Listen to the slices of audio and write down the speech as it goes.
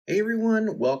Hey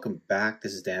everyone, welcome back.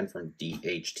 This is Dan from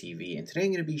DHTV, and today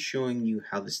I'm going to be showing you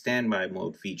how the standby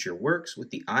mode feature works with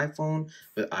the iPhone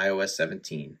with iOS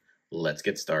 17. Let's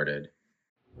get started.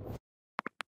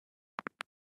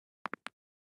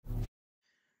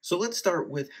 So let's start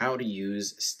with how to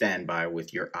use standby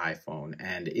with your iPhone,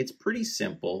 and it's pretty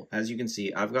simple. As you can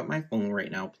see, I've got my phone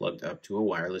right now plugged up to a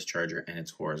wireless charger and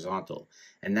it's horizontal,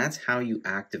 and that's how you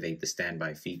activate the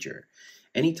standby feature.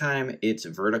 Anytime it's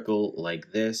vertical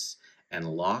like this and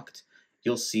locked,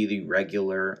 you'll see the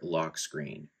regular lock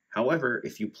screen. However,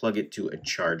 if you plug it to a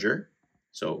charger,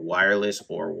 so wireless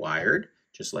or wired,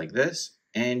 just like this,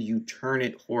 and you turn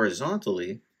it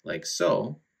horizontally like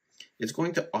so, it's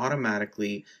going to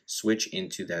automatically switch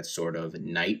into that sort of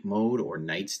night mode or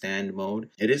nightstand mode.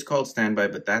 It is called standby,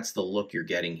 but that's the look you're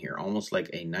getting here, almost like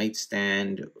a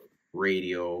nightstand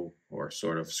radio or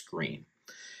sort of screen.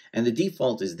 And the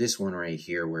default is this one right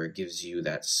here, where it gives you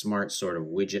that smart sort of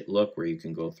widget look where you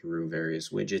can go through various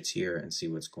widgets here and see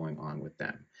what's going on with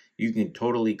them. You can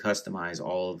totally customize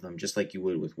all of them just like you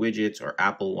would with widgets or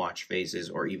Apple Watch faces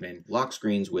or even lock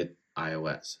screens with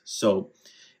iOS. So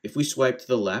if we swipe to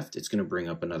the left, it's going to bring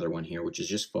up another one here, which is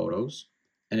just photos.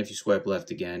 And if you swipe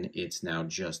left again, it's now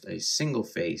just a single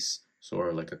face, sort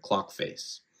of like a clock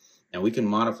face. Now we can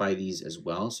modify these as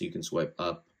well, so you can swipe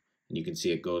up and you can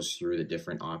see it goes through the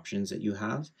different options that you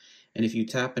have. And if you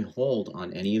tap and hold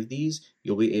on any of these,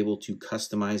 you'll be able to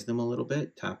customize them a little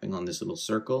bit. Tapping on this little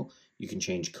circle, you can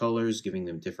change colors, giving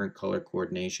them different color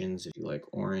coordinations. If you like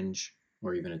orange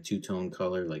or even a two-tone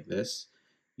color like this,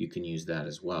 you can use that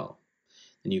as well.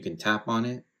 Then you can tap on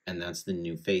it, and that's the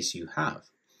new face you have.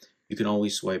 You can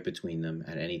always swipe between them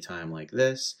at any time like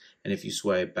this, and if you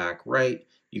swipe back right,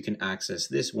 you can access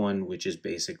this one, which is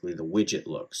basically the widget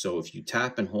look. So if you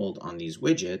tap and hold on these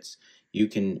widgets, you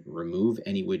can remove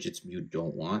any widgets you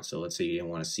don't want. So let's say you didn't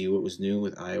want to see what was new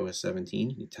with iOS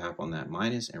 17, you tap on that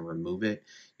minus and remove it.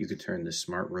 You can turn the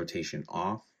smart rotation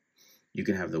off. You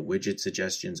can have the widget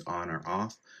suggestions on or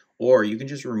off, or you can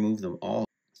just remove them all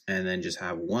and then just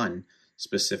have one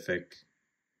specific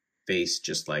face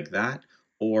just like that,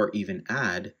 or even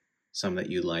add some that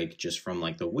you like just from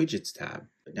like the widgets tab.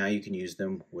 But now you can use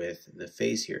them with the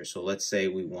face here. So let's say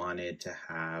we wanted to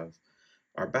have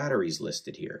our batteries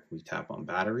listed here. We tap on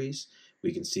batteries,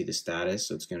 we can see the status,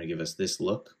 so it's going to give us this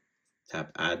look.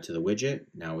 Tap add to the widget,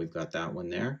 now we've got that one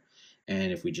there.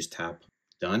 And if we just tap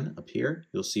done up here,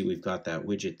 you'll see we've got that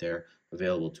widget there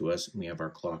available to us, and we have our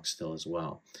clock still as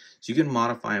well. So you can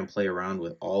modify and play around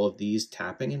with all of these.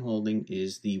 Tapping and holding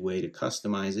is the way to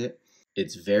customize it.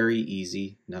 It's very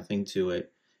easy, nothing to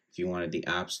it. If you wanted the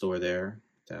App Store there,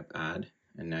 tap add,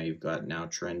 and now you've got now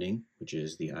trending, which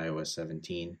is the iOS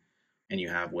 17, and you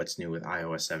have what's new with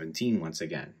iOS 17 once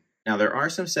again. Now there are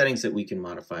some settings that we can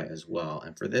modify as well,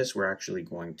 and for this we're actually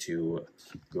going to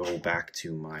go back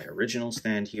to my original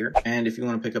stand here. And if you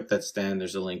want to pick up that stand,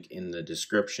 there's a link in the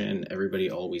description. Everybody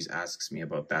always asks me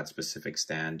about that specific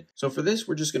stand. So for this,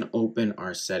 we're just going to open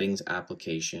our settings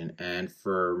application, and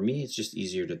for me it's just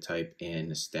easier to type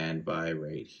in standby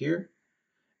right here,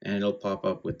 and it'll pop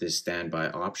up with this standby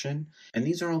option. And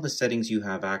these are all the settings you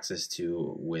have access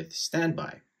to with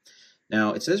standby.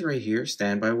 Now it says right here,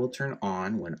 standby will turn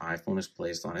on when iPhone is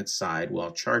placed on its side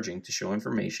while charging to show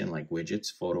information like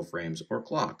widgets, photo frames, or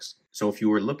clocks. So if you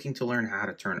were looking to learn how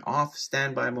to turn off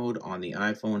standby mode on the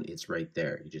iPhone, it's right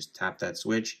there. You just tap that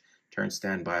switch, turn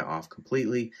standby off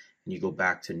completely, and you go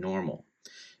back to normal.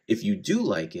 If you do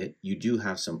like it, you do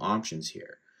have some options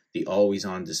here. The always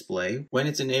on display. When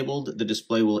it's enabled, the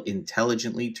display will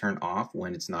intelligently turn off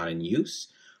when it's not in use.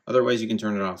 Otherwise, you can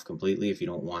turn it off completely if you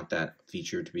don't want that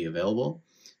feature to be available.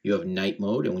 You have night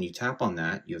mode, and when you tap on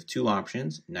that, you have two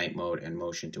options, night mode and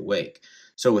motion to wake.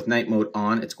 So with night mode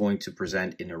on, it's going to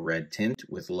present in a red tint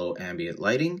with low ambient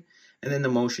lighting. And then the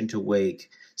motion to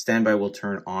wake, standby will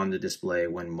turn on the display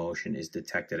when motion is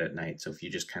detected at night. So if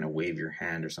you just kind of wave your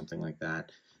hand or something like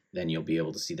that, then you'll be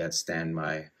able to see that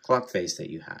standby clock face that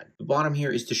you had. The bottom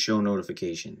here is to show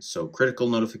notifications. So critical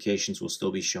notifications will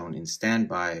still be shown in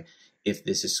standby if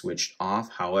this is switched off.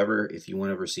 However, if you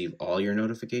want to receive all your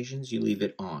notifications, you leave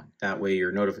it on. That way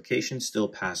your notifications still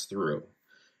pass through.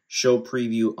 Show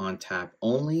preview on tap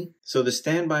only. So the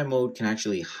standby mode can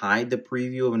actually hide the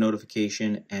preview of a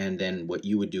notification, and then what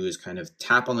you would do is kind of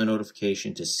tap on the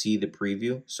notification to see the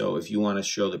preview. So if you want to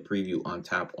show the preview on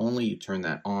tap only, you turn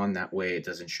that on. That way it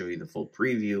doesn't show you the full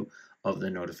preview of the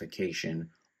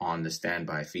notification on the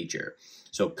standby feature.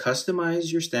 So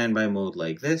customize your standby mode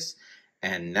like this,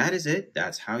 And that is it.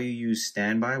 That's how you use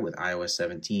standby with iOS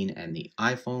 17 and the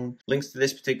iPhone. Links to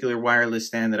this particular wireless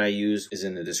stand that I use is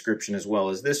in the description as well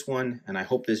as this one. And I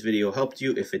hope this video helped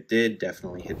you. If it did,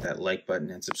 definitely hit that like button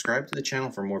and subscribe to the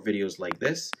channel for more videos like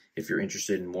this. If you're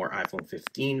interested in more iPhone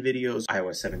 15 videos,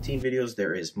 iOS 17 videos,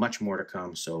 there is much more to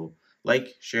come. So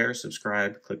like, share,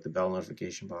 subscribe, click the bell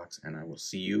notification box, and I will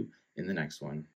see you in the next one.